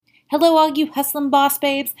Hello, all you hustling boss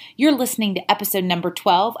babes. You're listening to episode number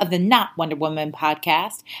 12 of the Not Wonder Woman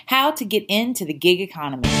podcast, How to Get Into the Gig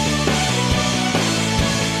Economy.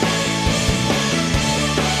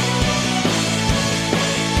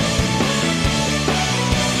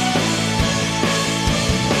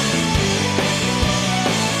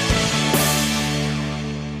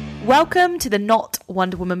 Welcome to the Not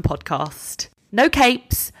Wonder Woman podcast. No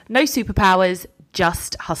capes, no superpowers,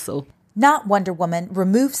 just hustle. Not Wonder Woman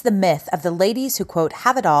removes the myth of the ladies who, quote,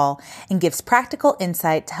 have it all and gives practical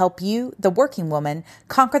insight to help you, the working woman,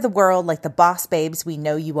 conquer the world like the boss babes we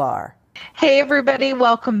know you are. Hey, everybody.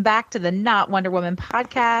 Welcome back to the Not Wonder Woman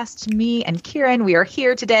podcast. Me and Kieran, we are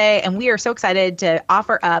here today, and we are so excited to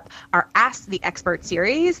offer up our Ask the Expert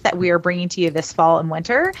series that we are bringing to you this fall and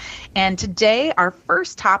winter. And today, our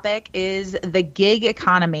first topic is the gig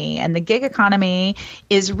economy. And the gig economy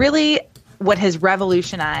is really what has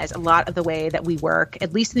revolutionized a lot of the way that we work,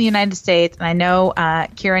 at least in the United States. And I know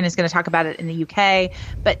Kieran is going to talk about it in the UK,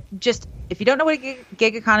 but just if you don't know what a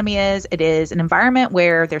gig economy is, it is an environment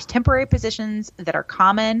where there's temporary positions that are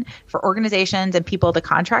common for organizations and people to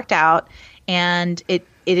contract out. And it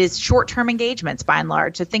is short-term engagements by and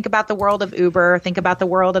large. So think about the world of Uber, think about the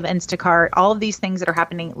world of Instacart. All of these things that are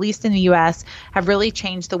happening, at least in the US, have really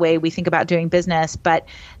changed the way we think about doing business. But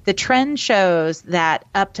the trend shows that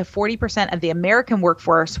up to 40% of the American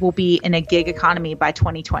workforce will be in a gig economy by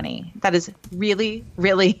 2020. That is really,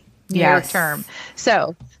 really near term.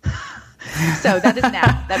 So that is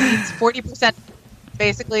now. That means 40%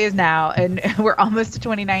 basically is now, and we're almost to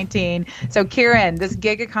 2019. So Kieran, this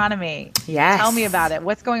gig economy, tell me about it.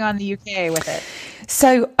 What's going on in the UK with it?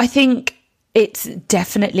 So I think it's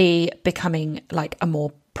definitely becoming like a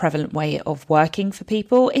more prevalent way of working for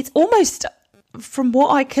people. It's almost, from what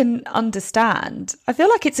I can understand, I feel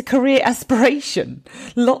like it's a career aspiration.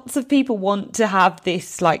 Lots of people want to have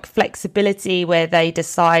this like flexibility where they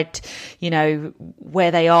decide, where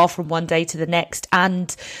they are from one day to the next.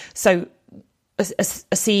 And so a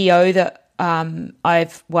CEO that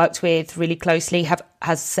I've worked with really closely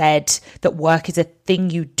has said that work is a thing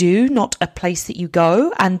you do, not a place that you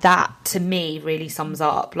go. And that to me really sums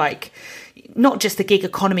up like not just the gig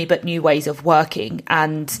economy, but new ways of working.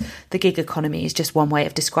 And the gig economy is just one way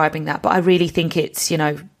of describing that. But I really think it's,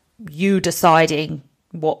 you deciding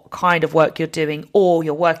what kind of work you're doing, or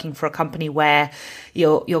you're working for a company where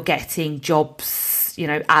you're getting jobs,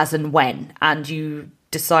 as and when, and you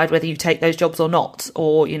decide whether you take those jobs or not,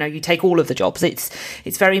 or you take all of the jobs.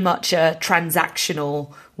 It's very much a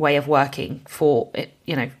transactional way of working for it.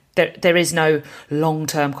 There is no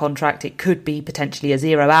long-term contract. It could be potentially a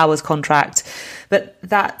 0 hours contract, but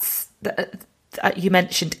you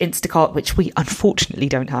mentioned Instacart, which we unfortunately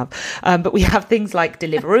don't have, but we have things like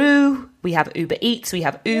Deliveroo, we have Uber Eats, we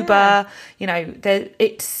have Uber.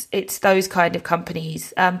 It's those kind of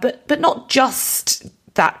companies, but not just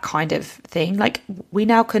that kind of thing. Like we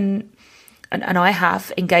now can, and I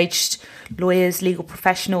have engaged lawyers, legal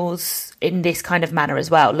professionals in this kind of manner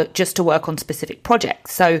as well, just to work on specific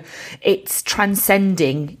projects. So it's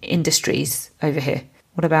transcending industries over here.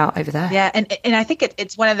 What about over there? Yeah, and I think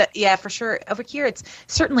it's one of the, for sure. Over here, it's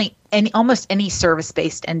certainly almost any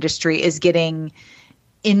service-based industry is getting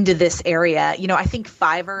into this area. I think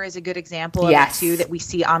Fiverr is a good example of it too, that we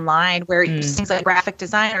see online, where things like graphic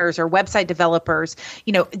designers or website developers,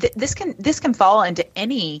 this can fall into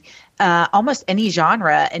any almost any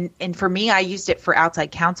genre. And for me, I used it for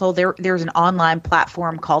outside counsel. There's an online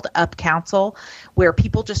platform called Up Counsel where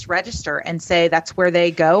people just register and say that's where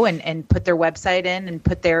they go and put their website in and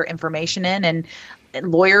put their information in, and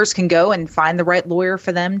lawyers can go and find the right lawyer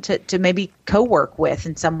for them to maybe co-work with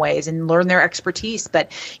in some ways and learn their expertise. But,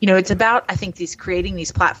 it's about, I think, creating these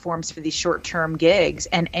platforms for these short-term gigs.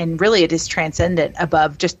 And really it is transcendent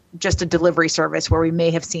above just a delivery service where we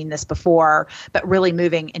may have seen this before, but really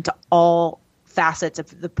moving into all facets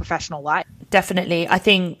of the professional life. Definitely. I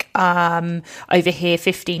think over here,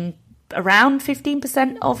 around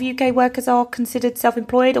 15% of UK workers are considered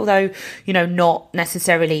self-employed, although, not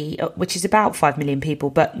necessarily, which is about 5 million people,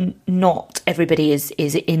 but not everybody is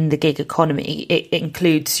in the gig economy. It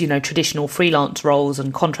includes, traditional freelance roles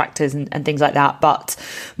and contractors and things like that. But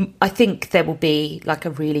I think there will be like a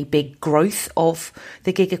really big growth of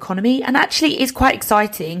the gig economy. And actually it's quite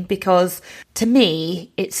exciting because to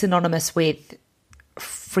me, it's synonymous with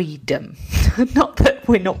freedom. Not that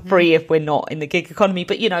we're not free if we're not in the gig economy,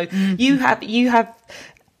 but you have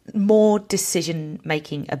more decision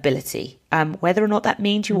making ability. Whether or not that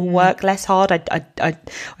means you will work less hard, I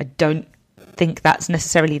don't think that's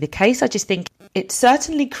necessarily the case. I just think it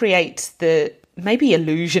certainly creates the maybe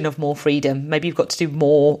illusion of more freedom. Maybe you've got to do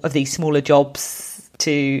more of these smaller jobs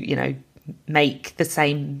to, make the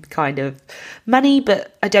same kind of money,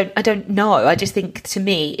 but I don't know. I just think, to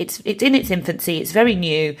me, it's in its infancy. It's very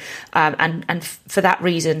new, and for that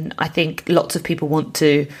reason, I think lots of people want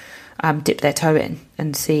to dip their toe in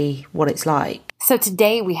and see what it's like. So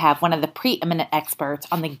today we have one of the preeminent experts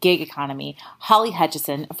on the gig economy, Holly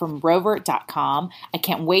Hutchison from Rover.com. I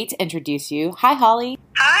can't wait to introduce you. Hi, Holly.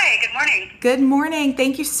 Hi, good morning. Good morning.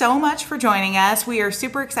 Thank you so much for joining us. We are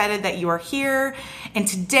super excited that you are here. And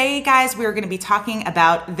today, guys, we are going to be talking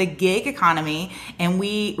about the gig economy. And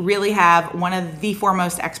we really have one of the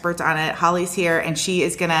foremost experts on it. Holly's here, and she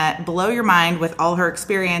is going to blow your mind with all her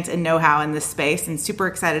experience and know-how in this space. And super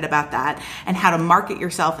excited about that and how to market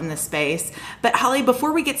yourself in this space. But Holly,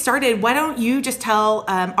 before we get started, why don't you just tell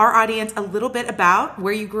our audience a little bit about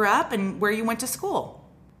where you grew up and where you went to school?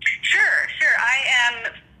 Sure. I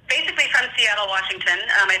am basically from Seattle, Washington.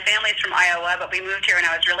 My family's from Iowa, but we moved here when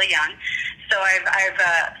I was really young. So I've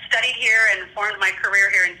studied here and formed my career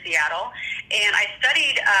here in Seattle. And I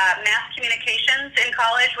studied mass communications in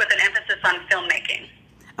college with an emphasis on filmmaking.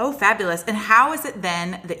 Oh, fabulous. And how is it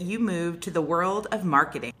then that you moved to the world of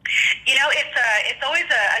marketing? It's always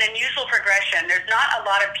an unusual progression. There's not a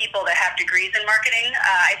lot of people that have degrees in marketing.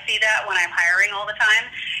 I see that when I'm hiring all the time.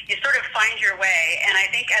 You sort of find your way. And I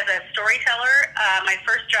think as a storyteller, my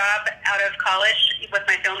first job out of college with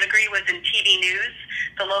my film degree was in TV News,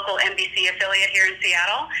 the local NBC affiliate here in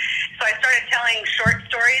Seattle. So I started telling short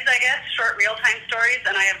stories, short real-time stories,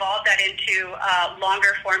 and I evolved that into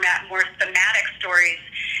longer format, more thematic stories,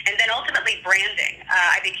 and then ultimately branding.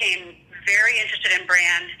 I became very interested in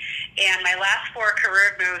brand, and my last 4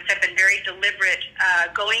 career moves have been very deliberate,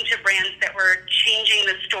 going to brands that were changing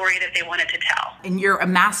the story that they wanted to tell. And you're a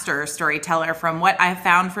master storyteller from what I've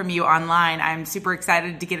found from you online. I'm super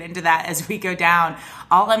excited to get into that as we go down.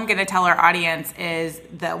 All I'm going to tell our audience is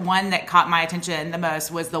the one that caught my attention the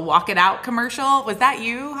most was the Walk It Out commercial. Was that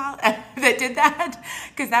you that did that?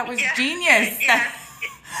 Because that was genius. Yes.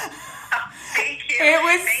 Thank you.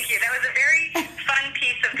 Thank you. That was a very fun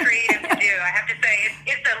piece of creative to do. I have to say,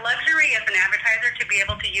 it's a luxury as an advertiser to be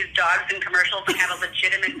able to use dogs in commercials and have a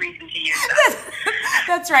legitimate reason to use them.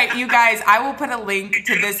 That's right. You guys, I will put a link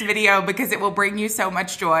to this video because it will bring you so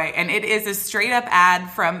much joy. And it is a straight up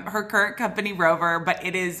ad from her current company, Rover, but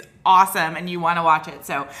it is awesome and you want to watch it.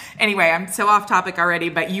 So anyway, I'm so off topic already,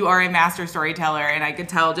 but you are a master storyteller and I could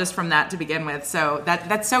tell just from that to begin with. So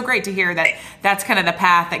that's so great to hear that that's kind of the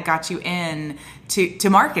path that got you in to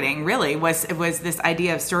marketing, really, was this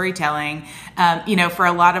idea of storytelling. For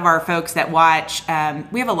a lot of our folks that watch,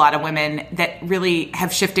 we have a lot of women that really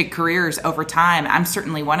have shifted careers over time. I'm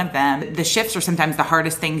certainly one of them. The shifts are sometimes the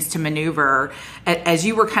hardest things to maneuver. As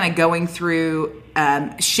you were kind of going through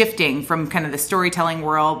shifting from kind of the storytelling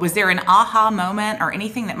world, was there an aha moment or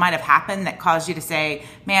anything that might have happened that caused you to say,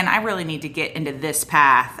 man, I really need to get into this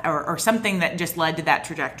path, or something that just led to that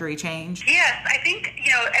trajectory change? Yes, I think,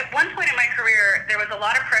 at one point in my career, there was a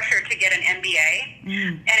lot of pressure to get an MBA,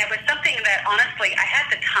 and it was something that, honestly, I had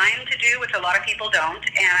the time to do, which a lot of people don't,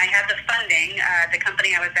 and I had the funding. The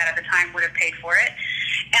company I was at the time would have paid for it,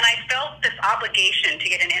 and I felt this obligation to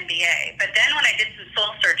get an MBA. But then when I did some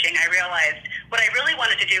soul searching, I realized what I really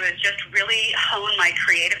wanted to do is just really hone my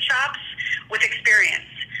creative chops with experience.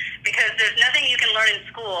 Because there's nothing you can learn in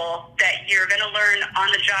school that you're going to learn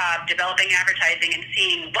on the job, developing advertising and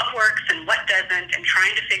seeing what works and what doesn't and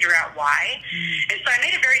trying to figure out why. And so I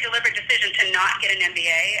made a very deliberate decision to not get an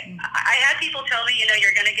MBA. I had people tell me,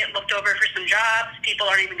 you're going to get looked over for some jobs. People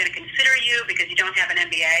aren't even going to consider you because you don't have an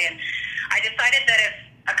MBA. And I decided that if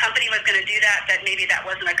a company was going to do that maybe that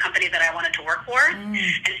wasn't a company that I wanted to work for. And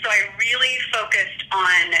so I really focused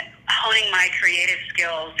on honing my creative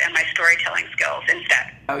skills and my storytelling skills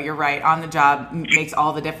instead. Oh, you're right. On the job makes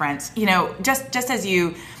all the difference. Just as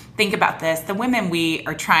you think about this, the women we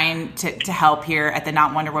are trying to help here at the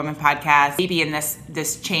Not Wonder Woman podcast, maybe in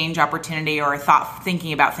this change opportunity or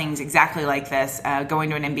thinking about things exactly like this, going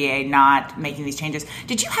to an MBA, not making these changes.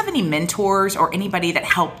 Did you have any mentors or anybody that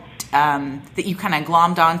helped that you kind of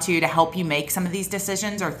glommed onto to help you make some of these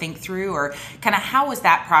decisions or think through, or kind of how was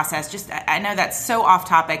that process? Just, I know that's so off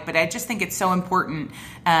topic, but I just think it's so important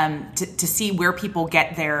to see where people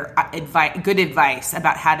get their good advice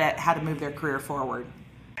about how to move their career forward.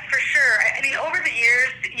 For sure. I mean, over the years,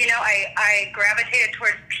 I gravitated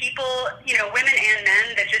towards people, women and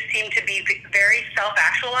men that just seem to be very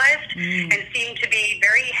self-actualized and seem to be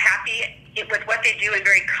very happy with what they do and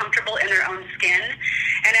very comfortable in their own skin.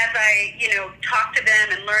 And as I, talk to them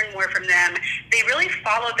and learn more from them, they really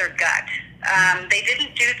followed their gut. They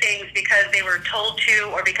didn't do things because they were told to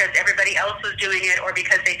or because everybody else was doing it or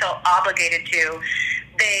because they felt obligated to.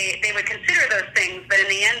 they would consider those things, but in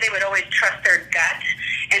the end, they would always trust their gut.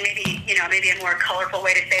 And maybe a more colorful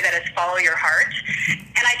way to say that is follow your heart.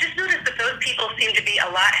 And I just noticed that those people seem to be a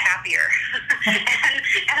lot happier. and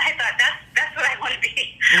I thought that's what I want to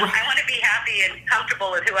be. Right. I want to be happy and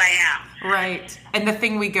comfortable with who I am. Right. And the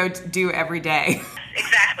thing we go to do every day.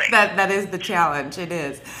 Exactly. That is the challenge. It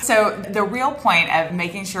is. So the real point of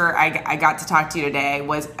making sure I got to talk to you today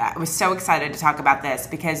was I was so excited to talk about this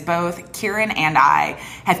because both Kieran and I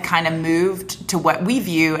have kind of moved to what we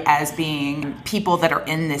view as being people that are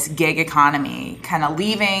in this gig economy, kind of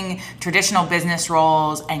leaving traditional business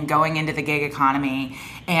roles and going into the gig economy.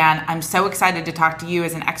 And I'm so excited to talk to you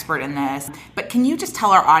as an expert in this. But can you just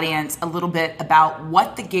tell our audience a little bit about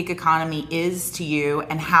what the gig economy is to you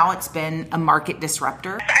and how it's been a market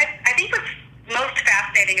disruptor? I think what's most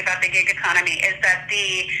fascinating about the gig economy is that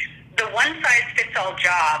the one-size-fits-all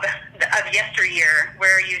job of yesteryear,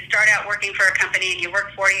 where you start out working for a company and you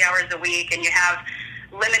work 40 hours a week and you have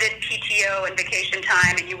limited PTO and vacation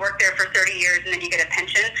time and you work there for 30 years and then you get a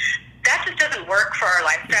pension, that just doesn't work for our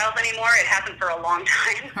lifestyles anymore. It hasn't for a long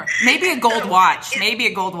time. Maybe a gold watch. Maybe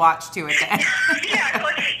a gold watch to it then.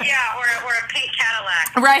 or a pink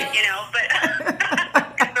Cadillac. Right.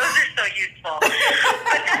 But those are so useful.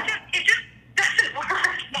 But it just doesn't work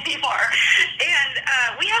anymore.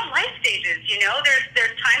 And we have life stages.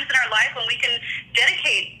 There's times in our life when we can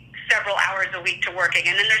dedicate several hours a week to working,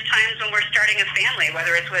 and then there's times when we're starting a family,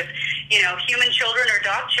 whether it's with human children or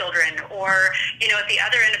dog children, or at the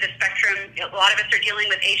other end of the spectrum, a lot of us are dealing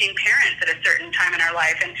with aging parents at a certain time in our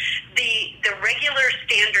life, and the regular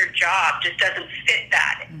standard job just doesn't fit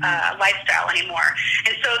that lifestyle anymore.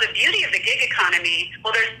 And so the beauty of the gig economy,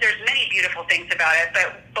 well, there's many beautiful things about it,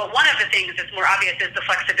 but one of the things that's more obvious is the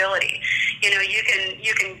flexibility.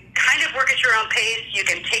 You can kind of work at your own pace. You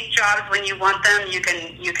can take jobs when you want them. You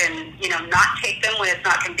can not take them when it's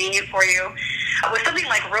not convenient for you. With something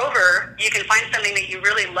like Rover, you can find something that you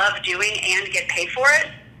really love doing and get paid for it.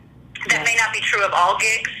 That may not be true of all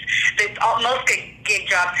gigs. Most gig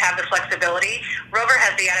jobs have the flexibility. Rover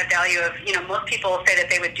has the added value of, most people say that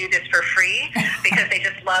they would do this for free because they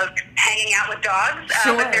just love hanging out with dogs.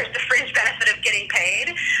 Sure. But there's the fringe benefit of getting paid.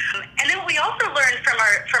 And then what we also learned from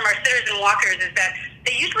our sitters and walkers is that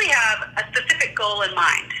they usually have a specific goal in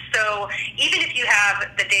mind. So even if you have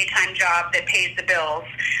the daytime job that pays the bills,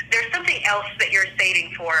 there's something else that you're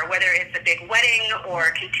saving for, whether it's a big wedding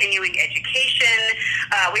or continuing education.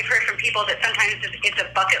 We've heard from people that sometimes it's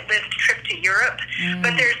a bucket list trip to Europe,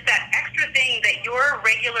 but there's that extra thing that your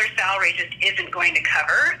regular salary just isn't going to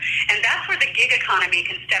cover. And that's where the gig economy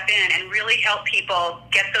can step in and really help people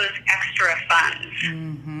get those extra funds.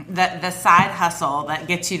 Mm-hmm. The side hustle that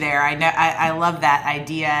gets you there. I know. I love that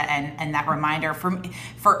idea and that reminder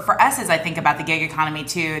for us as I think about the gig economy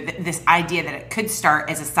too. This idea that it could start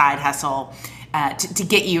as a side hustle to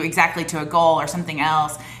get you exactly to a goal or something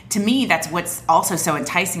else. To me, that's what's also so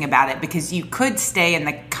enticing about it, because you could stay in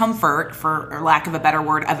the comfort, for lack of a better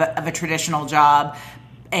word, of a traditional job.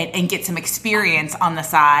 And get some experience on the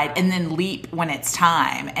side and then leap when it's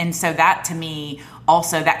time. And so that, to me,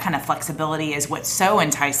 also that kind of flexibility is what's so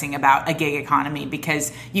enticing about a gig economy,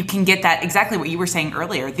 because you can get that, exactly what you were saying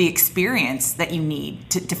earlier, the experience that you need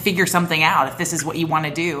to figure something out if this is what you want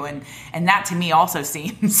to do. And that to me also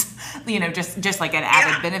seems, just like an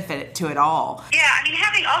added benefit to it all. Yeah,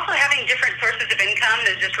 having different sources of income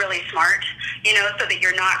is just really smart, so that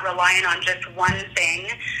you're not relying on just one thing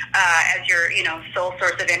as your, sole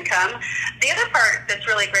source of income. The other part that's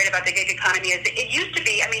really great about the gig economy is it used to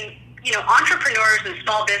be, entrepreneurs and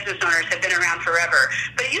small business owners have been around forever,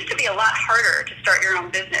 but it used to be a lot harder to start your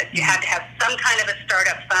own business. You had to have some kind of a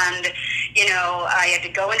startup fund, you had to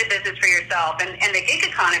go into business for yourself, and the gig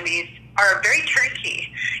economies are very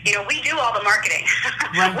turnkey. We do all the marketing.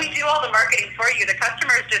 Right. We do all the marketing for you. The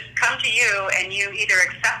customers just come to you and you either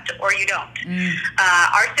accept or you don't.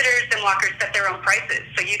 Our sitters and walkers set their own prices,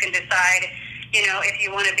 so you can decide if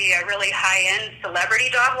you want to be a really high-end celebrity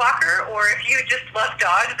dog walker, or if you just love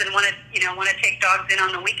dogs and want to take dogs in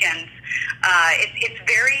on the weekends. It's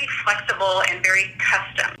very flexible and very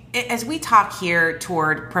custom. As we talk here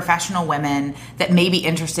toward professional women that may be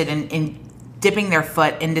interested in dipping their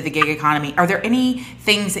foot into the gig economy, are there any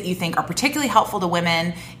things that you think are particularly helpful to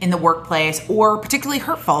women in the workplace, or particularly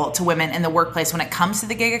hurtful to women in the workplace when it comes to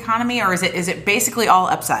the gig economy, or is it basically all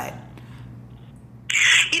upside?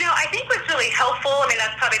 I think what's really helpful,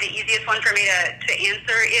 that's probably the easiest one for me to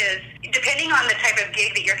answer, is depending on the type of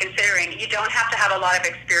gig that you're considering, you don't have to have a lot of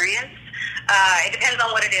experience. It depends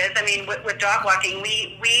on what it is. I mean, with dog walking,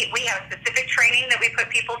 we have specific training that we put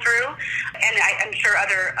people through, and I'm sure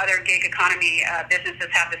other gig economy businesses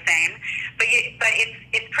have the same. But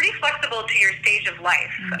it's pretty flexible to your stage of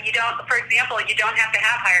life. You don't, for example, you don't have to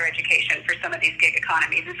have higher education for some of these gig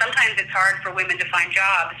economies, and sometimes it's hard for women to find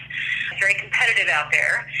jobs. It's very competitive out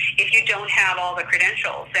there if you don't have all the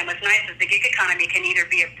credentials. And what's nice is the gig economy can either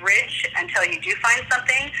be a bridge until you do find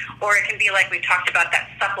something, or it can be like we talked about, that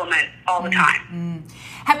supplement all the time.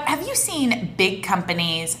 Have you seen big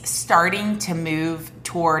companies starting to move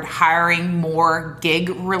toward hiring more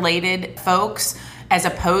gig-related folks as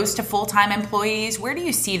opposed to full-time employees? Where do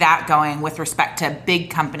you see that going with respect to big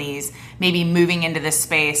companies maybe moving into this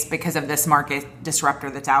space because of this market disruptor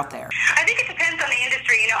that's out there? I think it depends on the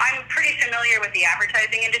industry. You know, I'm pretty familiar with the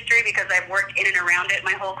advertising industry because I've worked in and around it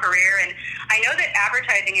my whole career, and I know that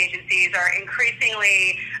advertising agencies are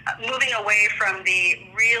increasingly moving away from the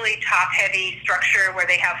really top-heavy structure where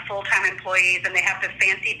they have full-time employees and they have the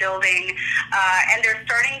fancy building, and they're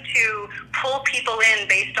starting to pull people in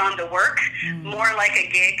based on the work, more like a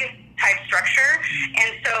gig type structure.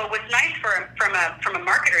 And so what's nice from a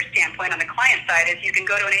marketer standpoint on the client side is you can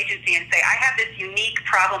go to an agency and say, I have this unique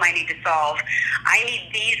problem I need to solve. I need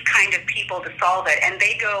these kind of people to solve it. And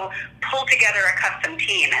they go pull together a custom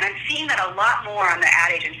team. And I'm seeing that a lot more on the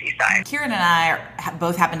ad agency side. Kieran and I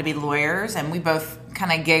both happen to be lawyers, and we both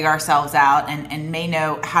kind of gig ourselves out and may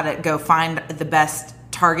know how to go find the best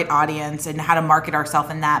target audience and how to market ourselves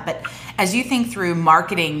in that. But as you think through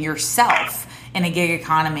marketing yourself in a gig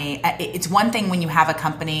economy, it's one thing when you have a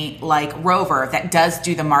company like Rover that does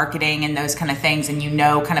do the marketing and those kind of things, and you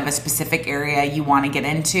know kind of a specific area you want to get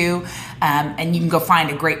into, and you can go find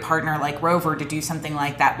a great partner like Rover to do something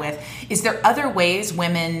like that with. Is there other ways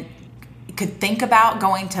women could think about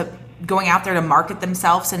going out there to market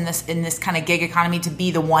themselves in this kind of gig economy, to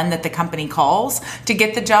be the one that the company calls to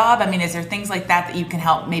get the job? I mean, is there things like that you can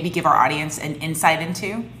help maybe give our audience an insight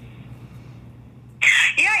into?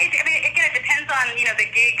 Yeah, it depends on, the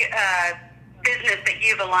gig business that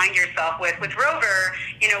you've aligned yourself with. With Rover,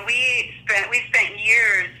 we spent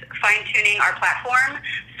years fine-tuning our platform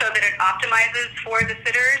so that it optimizes for the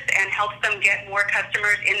sitters and helps them get more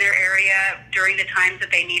customers in their area during the times that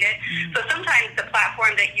they need it. So sometimes the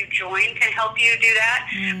platform that you join can help you do that.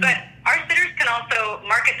 But our sitters can also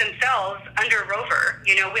market themselves under Rover.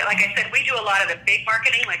 Like I said, we do a lot of the big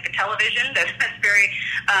marketing, like the television. That's very,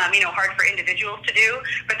 hard for individuals to do.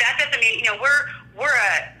 But that doesn't mean, we're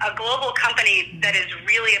a global company that is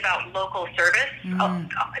really about local service.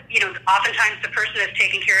 Oftentimes the person that's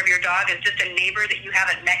taking care of your dog is just a neighbor that you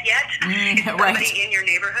haven't met yet. It's somebody in your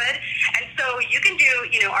neighborhood. And so you can do,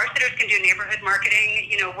 our sitters can do neighborhood marketing.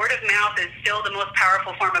 Word of mouth is still the most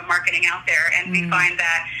powerful form of marketing out there. And we find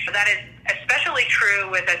that is especially true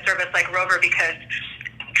with a service like Rover, because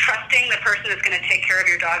trusting the person that's going to take care of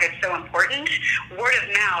your dog is so important. Word of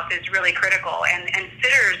mouth is really critical, and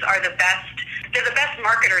sitters are the best. They're the best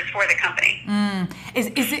marketers for the company.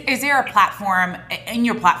 Is there a platform, in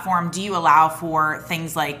your platform, do you allow for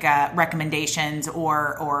things like recommendations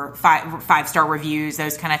or five-star reviews,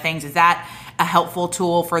 those kind of things? Is that a helpful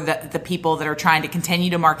tool for the people that are trying to continue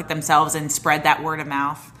to market themselves and spread that word of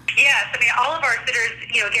mouth? Yes, all of our sitters,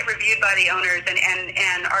 get reviewed by the owners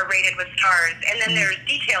and are rated with stars. And then there's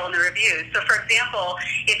detail in the reviews. So, for example,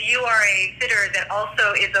 if you are a sitter that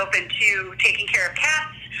also is open to taking care of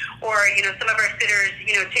cats, or, some of our sitters,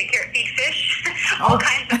 feed fish, all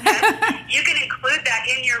kinds of pets, you can include that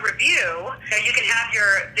in your review. You can have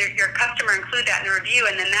your customer include that in the review,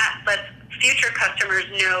 and then that lets future customers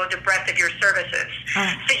know the breadth of your services.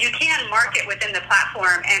 So you can market within the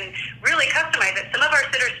platform and really customize it. Some of our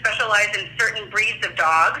sitters specialize in certain breeds of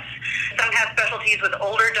dogs. Some have specialties with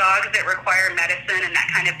older dogs that require medicine and that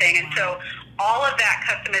kind of thing. And so all of that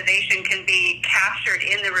customization can be captured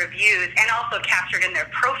in the reviews and also captured in their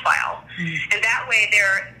profile. And that way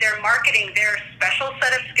they're marketing their special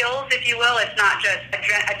set of skills, if you will. It's not just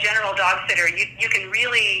a general dog sitter. You can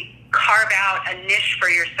really carve out a niche for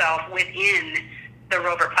yourself within the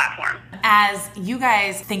Rover platform. As you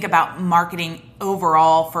guys think about marketing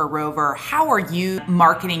overall for Rover, how are you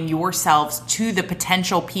marketing yourselves to the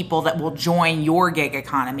potential people that will join your gig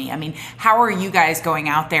economy? How are you guys going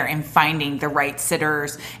out there and finding the right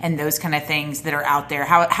sitters and those kind of things that are out there?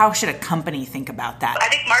 How should a company think about that? I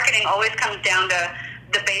think marketing always comes down to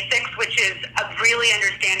the basics, which is really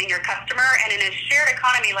understanding your customer. And in a shared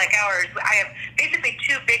economy like ours, I have basically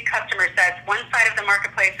two big customer sets. One side of the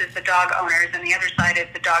marketplace is the dog owners, and the other side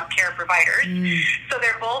is the dog care providers. So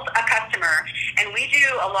they're both a customer. And we do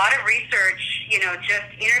a lot of research, just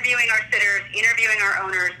interviewing our sitters, interviewing our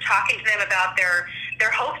owners, talking to them about their their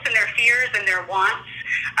hopes and their fears and their wants.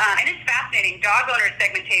 And it's fascinating. Dog owner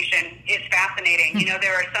segmentation is fascinating. You know,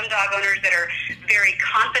 there are some dog owners that are very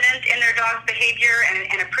confident in their dog's behavior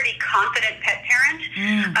and a pretty confident pet parent.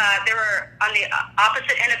 There are, on the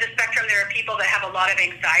opposite end of the spectrum, there are people that have a lot of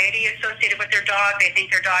anxiety associated with their dog. They think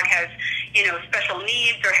their dog has, you know, special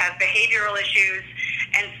needs or has behavioral issues.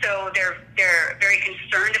 And so they're very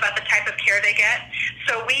concerned about the type of care they get.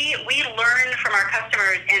 So we learn from our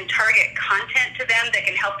customers and target content to them that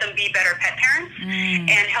can help them be better pet parents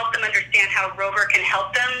and help them understand how Rover can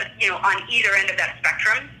help them, you know, on either end of that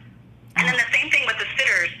spectrum. And then the same thing with the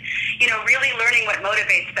sitters, you know, really learning what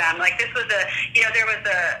motivates them. Like there was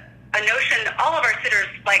a notion, all of our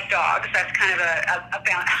sitters like dogs. That's kind of a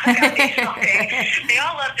foundational thing. They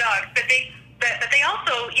all love dogs, but they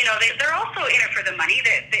also, you know, they're also in it for the money.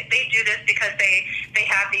 They do this because they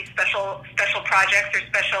have these special projects or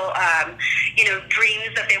special, you know,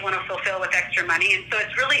 dreams that they want to fulfill with extra money. And so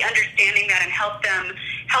it's really understanding that and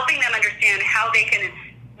helping them understand how they can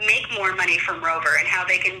make more money from Rover and how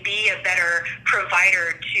they can be a better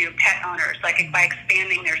provider to pet owners, like by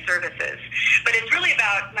expanding their services. But it's really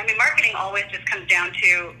about, I mean, marketing always just comes down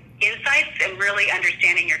to insights and really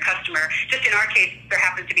understanding your customer. Just in our case, there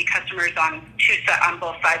happens to be customers on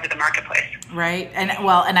both sides of the marketplace. Right. And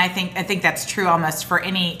I think that's true almost for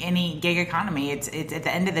any gig economy. It's at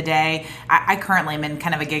the end of the day, I currently am in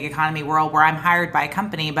kind of a gig economy world where I'm hired by a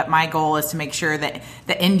company, but my goal is to make sure that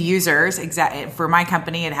the end users, for my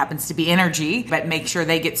company, it happens to be energy, but make sure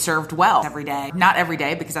they get served well every day. Not every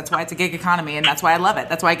day, because that's why it's a gig economy and that's why I love it.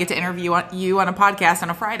 That's why I get to interview you on a podcast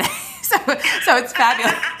on a Friday. So it's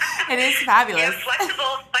fabulous. It is fabulous. Yeah,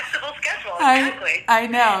 flexible schedule. Exactly. I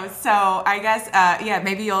know. So I guess,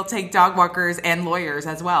 maybe you'll take dog walkers and lawyers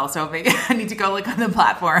as well. So maybe I need to go look on the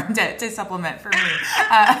platform to supplement for me.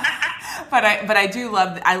 But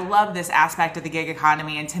I love this aspect of the gig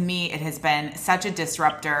economy. And to me, it has been such a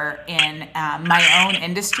disruptor in my own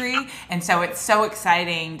industry. And so it's so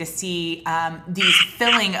exciting to see these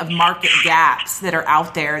filling of market gaps that are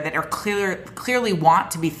out there that are clearly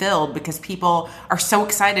want to be filled because people are so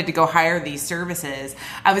excited to go hire these services.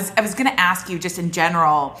 I was going to ask you just in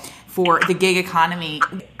general for the gig economy.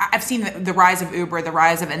 I've seen the rise of Uber, the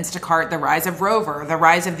rise of Instacart, the rise of Rover, the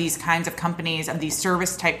rise of these kinds of companies, of these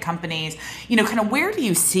service type companies. You know, kind of where do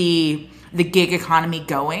you see the gig economy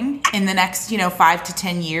going in the next, 5 to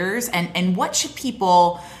 10 years? And what should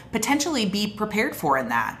people potentially be prepared for in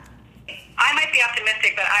that? I might be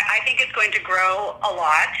optimistic, but I think it's going to grow a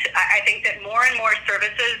lot. I think that more and more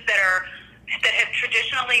services that have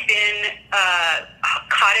traditionally been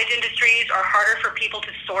cottage industries are harder for people to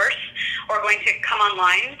source or going to come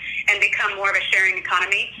online and become more of a sharing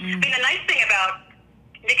economy. I mean, the nice thing about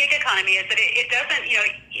the gig economy is that it doesn't,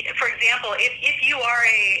 for example, if you are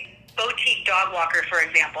a boutique dog walker, for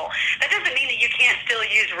example, that doesn't mean that you can't still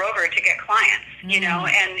use Rover to get clients,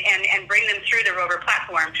 and bring them through the Rover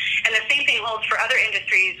platform. And the same thing holds for other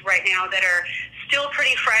industries right now that are still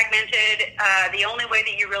pretty fragmented. The only way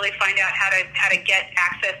that you really find out how to get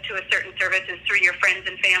access to a certain service is through your friends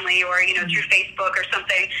and family or, through Facebook or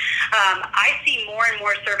something. I see more and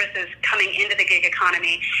more services coming into the gig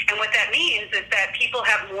economy. And what that means is that people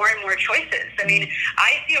have more and more choices. I mean,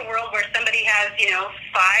 I see a world where somebody has,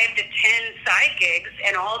 5 to 10 side gigs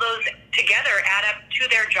and all those together add up to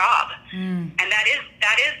their job. And that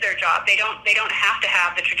is their job. They don't have to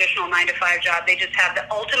have the traditional 9-to-5 job. They just have the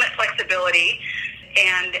ultimate flexibility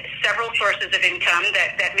and several sources of income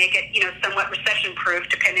that make it, somewhat recession-proof,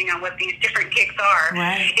 depending on what these different gigs are.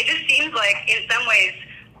 Right. It just seems like, in some ways,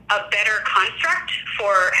 a better construct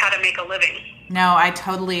for how to make a living. No, I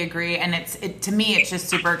totally agree. And to me, it's just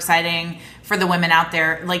super exciting for the women out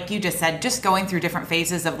there, like you just said, just going through different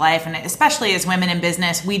phases of life. And especially as women in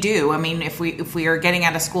business, we do. I mean, if we are getting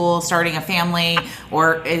out of school, starting a family,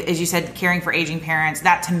 or as you said, caring for aging parents,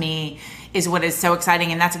 that to me is what is so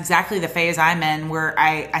exciting. And that's exactly the phase I'm in, where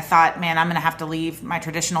I thought, man, I'm going to have to leave my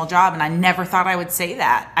traditional job. And I never thought I would say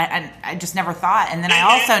that. I just never thought. And then I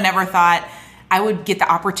also never thought I would get the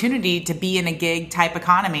opportunity to be in a gig type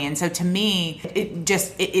economy. And so to me,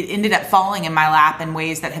 it ended up falling in my lap in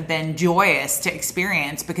ways that have been joyous to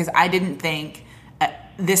experience, because I didn't think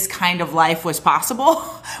this kind of life was possible,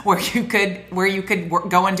 where you could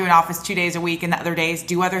go into an office 2 days a week and the other days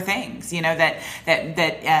do other things,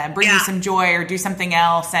 that bring you some joy or do something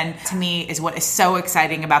else. And to me is what is so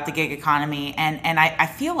exciting about the gig economy. And I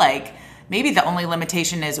feel like maybe the only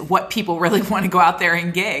limitation is what people really want to go out there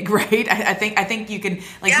and gig, right? I think you can,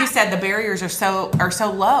 like you said, the barriers are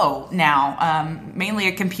so low now. Mainly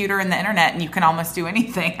a computer and the internet, and you can almost do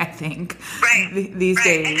anything, I think, these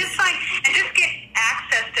days. And just get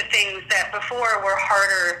access to things things that before were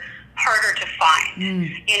harder to find, and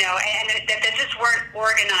that just weren't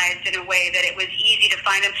organized in a way that it was easy to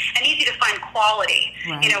find them and easy to find quality.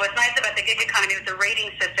 Right. What's nice about the gig economy with the rating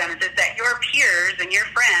systems is that your peers and your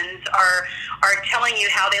friends are telling you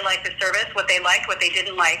how they like the service, what they liked, what they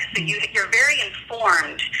didn't like. So you're very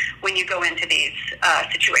informed when you go into these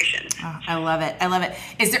situations. Oh, I love it.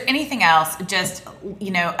 Is there anything else, just,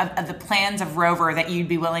 of the plans of Rover that you'd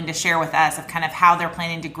be willing to share with us of kind of how they're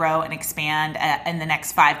planning to grow and expand in the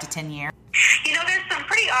next 5 to 10 years? There's some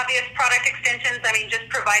pretty obvious product extensions. I mean, just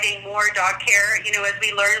providing more dog care, as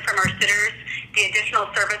we learn from our sitters, the additional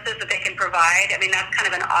services that they can provide. I mean, that's kind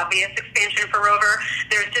of an obvious expansion for Rover.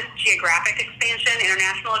 There's just geographic expansion,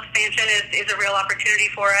 international expansion is a real opportunity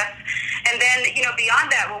for us. And then,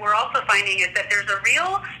 beyond that, what we're also finding is that there's a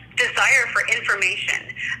real desire for information.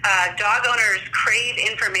 Dog owners crave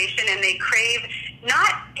information, and they crave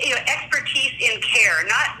not expertise in care,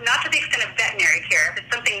 not to the extent of veterinary care. If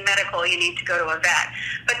it's something medical, you need to go to a vet.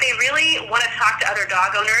 But they really want to talk to other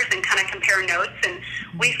dog owners and kind of compare notes. And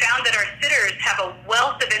we found that our sitters have a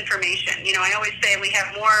wealth of information. I always say we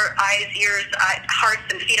have more eyes, ears, hearts,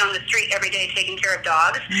 and feet on the street every day taking care of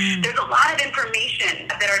dogs. There's a lot of information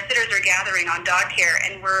that our sitters are gathering on dog care,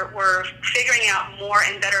 and we're figuring out more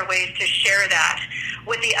and better ways to share that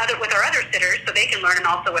with our other sitters so they can learn, and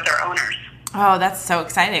also with our owners. Oh, that's so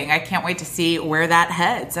exciting. I can't wait to see where that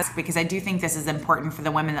heads, because I do think this is important for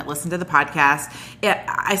the women that listen to the podcast.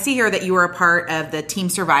 I see here that you were a part of the Team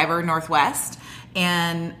Survivor Northwest.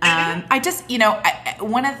 And I just,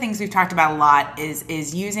 one of the things we've talked about a lot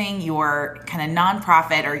is using your kind of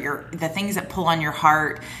nonprofit or the things that pull on your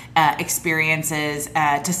heart experiences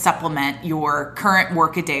to supplement your current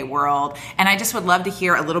workaday world. And I just would love to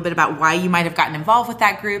hear a little bit about why you might have gotten involved with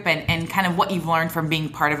that group and kind of what you've learned from being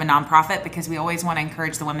part of a nonprofit, because we always want to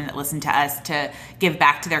encourage the women that listen to us to give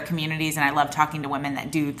back to their communities. And I love talking to women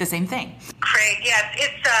that do the same thing. Great. Yes.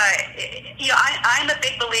 It's, I'm a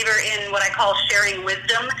big believer in what I call sharing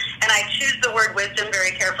wisdom. And I choose the word wisdom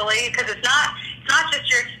very carefully, because it's not just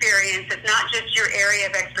your experience. It's not just your area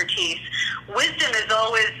of expertise. Wisdom is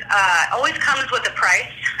always comes with a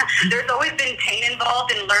price. There's always been pain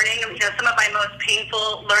involved in learning. Some of my most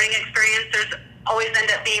painful learning experiences always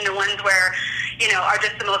end up being the ones where, are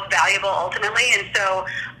just the most valuable ultimately. And so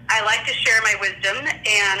I like to share my wisdom,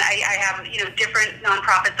 and I have, different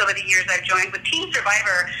nonprofits over the years I've joined. With Team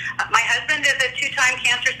Survivor, my husband is a 2-time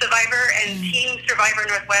cancer survivor, and Team Survivor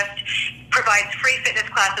Northwest provides free fitness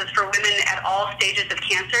classes for women at all stages of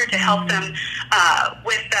cancer to help them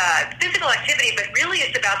with physical activity, but really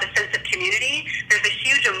it's about the sense of community. There's a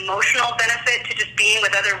huge emotional benefit to just being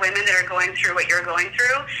with other women that are going through what you're going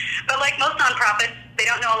through. But like most nonprofits, they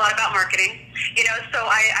don't know a lot about marketing, so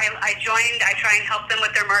I joined. I try and help them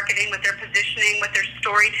with their marketing, with their positioning, with their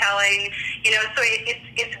storytelling, so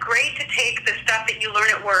it's great to take the stuff that you learn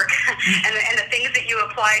at work and the things that you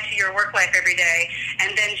apply to your work life every day,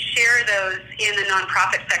 and then share those in the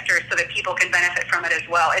nonprofit sector so that people can benefit from it as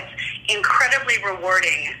well. It's incredibly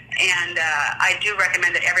rewarding, and I do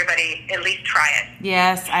recommend that everybody at least try it.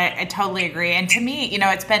 Yes, I totally agree. And to me,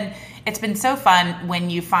 it's been so fun when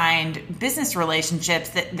you find business relationships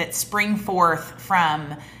that spring forth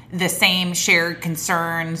from the same shared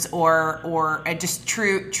concerns or just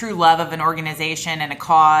true love of an organization and a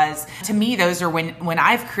cause. To me, those are when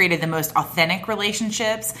I've created the most authentic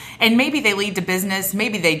relationships. And maybe they lead to business,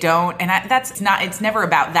 maybe they don't. And it's never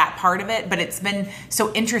about that part of it, but it's been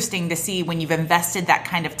so interesting to see when you've invested that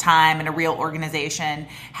kind of time in a real organization,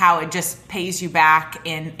 how it just pays you back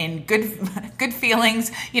in good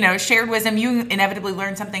feelings, shared wisdom. You inevitably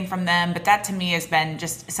learn something from them, but that to me has been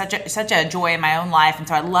just such a joy in my own life. And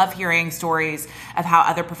so I love hearing stories of how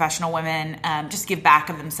other professional women just give back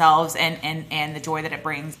of themselves and the joy that it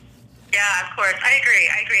brings. Yeah, of course. I agree.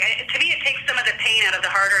 To me, it takes some of the pain out of the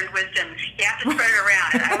hard-earned wisdom. You have to spread it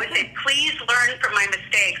around. And I always say, please learn from my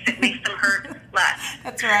mistakes. It makes them hurt less.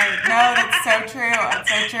 That's right. No, that's so true. That's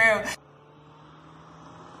so true.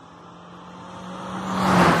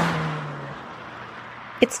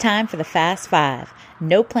 It's time for the Fast Five.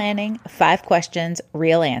 No planning, 5 questions,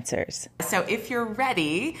 real answers. So if you're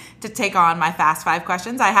ready to take on my Fast 5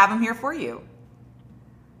 questions, I have them here for you.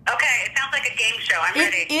 Okay, it sounds like a game show. I'm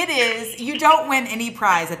ready. It is. You don't win any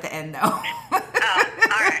prize at the end, though. Oh, all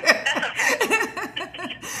right. That's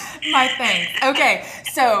okay. My thanks. Okay,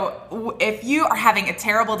 so if you are having a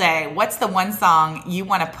terrible day, what's the one song you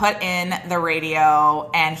want to put in the radio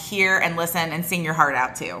and hear and listen and sing your heart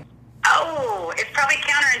out to? Oh, it's probably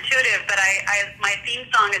counterintuitive, but my theme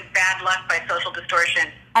song is Bad Luck by Social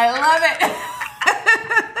Distortion. I love it.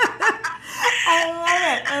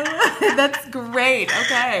 I love it. That's great.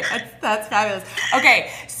 Okay. That's fabulous.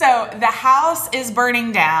 Okay. So the house is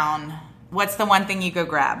burning down. What's the one thing you go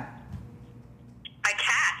grab? My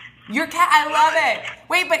cat. Your cat. I love it.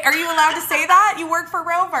 Wait, but are you allowed to say that? You work for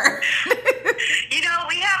Rover.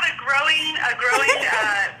 We have a growing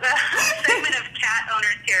segment of cat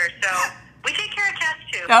owners here, so we take care of cats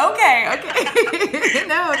too. Okay.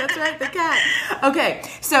 No, that's right, the cat. Okay,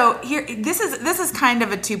 so here, this is kind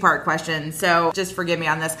of a two-part question, so just forgive me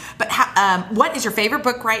on this. But what is your favorite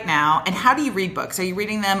book right now, and how do you read books? Are you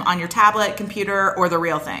reading them on your tablet, computer, or the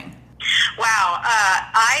real thing? Wow.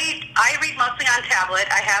 I read mostly on tablet.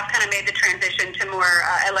 I have kind of made the transition to more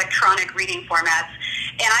electronic reading formats.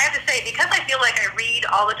 And I have to say, because I feel like I read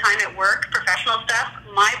all the time at work, professional stuff,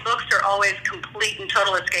 my books are always complete and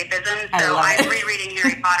total escapism. So I'm rereading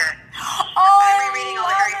Harry Potter. I'm rereading all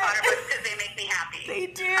the Harry Potter books because they make me happy. They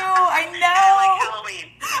do. I know. I like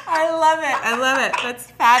Halloween. I love it.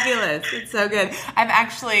 That's fabulous. It's so good. I'm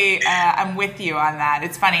actually, I'm with you on that.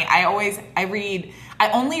 It's funny. I only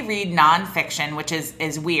read nonfiction, which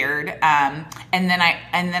is weird, and then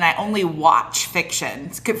I only watch fiction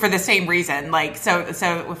for the same reason. Like so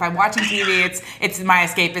if I'm watching TV, it's my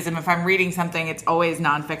escapism. If I'm reading something, it's always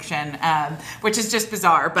nonfiction, which is just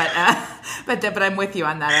bizarre. But I'm with you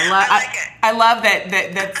on that. I love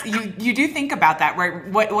that you do think about that, right?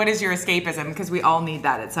 What is your escapism? Because we all need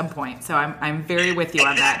that at some point. So I'm very with you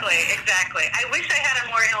on that. Exactly. I wish I had a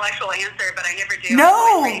more intellectual answer, but I never do. No. I'm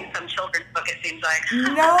always reading some children's book, it seems like.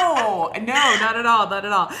 No, not at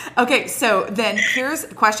all. Okay, so then here's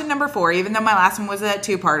question number 4, even though my last one was a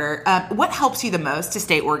two-parter. What helps you the most to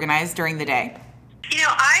stay organized during the day?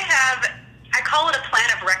 I call it a plan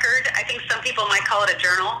of record. I think some people might call it a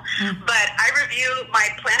journal, but I review my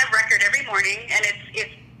plan of record every morning, and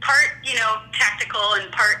it's part, tactical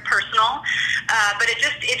and part personal, but it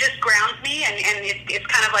just grounds me, and it's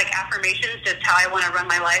kind of like affirmations, just how I want to run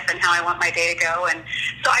my life and how I want my day to go. And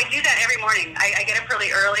so I do that every morning. I get up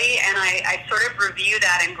really early, and I sort of review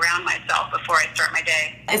that and ground myself before I start my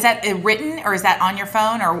day. Is that written, or is that on your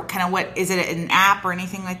phone, or kind of what, is it an app or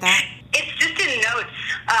anything like that? It's just in notes.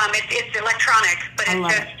 It's electronic, but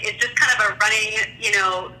it's just kind of a running,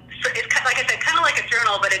 it's like I said, kind of like a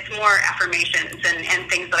journal, but it's more affirmations and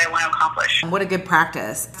things that I want to accomplish. What a good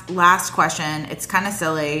practice. Last question. It's kind of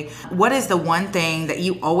silly. What is the one thing that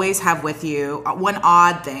you always have with you, one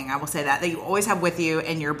odd thing, I will say that you always have with you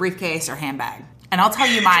in your briefcase or handbag? And I'll tell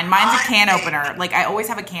you mine. Mine's a can opener. Like, I always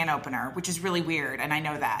have a can opener, which is really weird, and I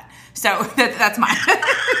know that. So that's mine.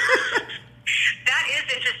 That is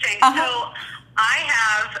interesting. So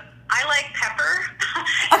I like pepper,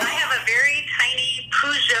 and I have a very tiny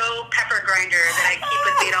Peugeot pepper grinder that I keep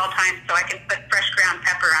with me at all times so I can put fresh ground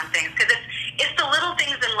pepper on things, because it's the little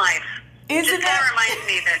things in life. It just kind of reminds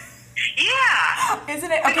me that,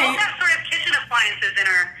 Isn't it? Okay. We both have sort of kitchen appliances in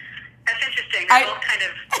our, that's interesting. They're both kind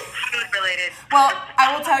of food related. Well,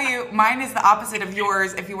 I will tell you, mine is the opposite of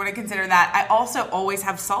yours, if you want to consider that. I also always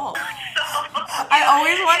have salt. I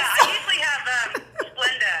always want salt. I usually have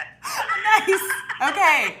Splenda. Nice.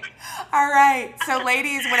 Okay. All right. So,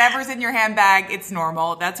 ladies, whatever's in your handbag, it's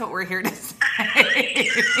normal. That's what we're here to say.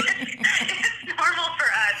 It's normal for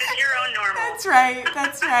us. It's your own normal. That's right.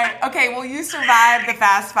 Okay. Well, you survived the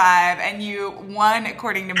Fast Five, and you won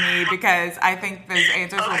according to me, because I think those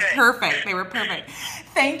answers were perfect. They were perfect.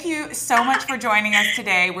 Thank you so much for joining us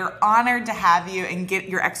today. We're honored to have you and get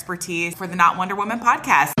your expertise for the Not Wonder Woman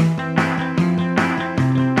podcast.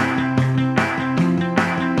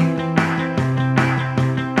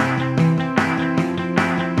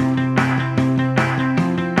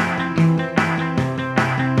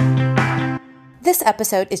 This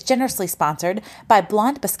episode is generously sponsored by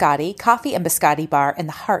Blonde Biscotti Coffee and Biscotti Bar in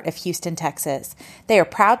the heart of Houston, Texas. They are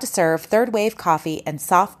proud to serve third wave coffee and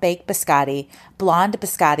soft baked biscotti.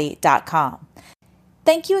 BlondeBiscotti.com.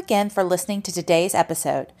 Thank you again for listening to today's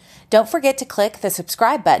episode. Don't forget to click the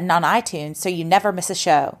subscribe button on iTunes so you never miss a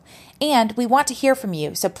show. And we want to hear from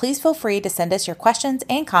you, so please feel free to send us your questions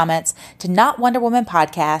and comments to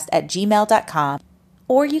notwonderwomanpodcast@gmail.com,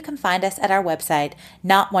 or you can find us at our website,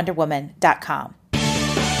 notwonderwoman.com.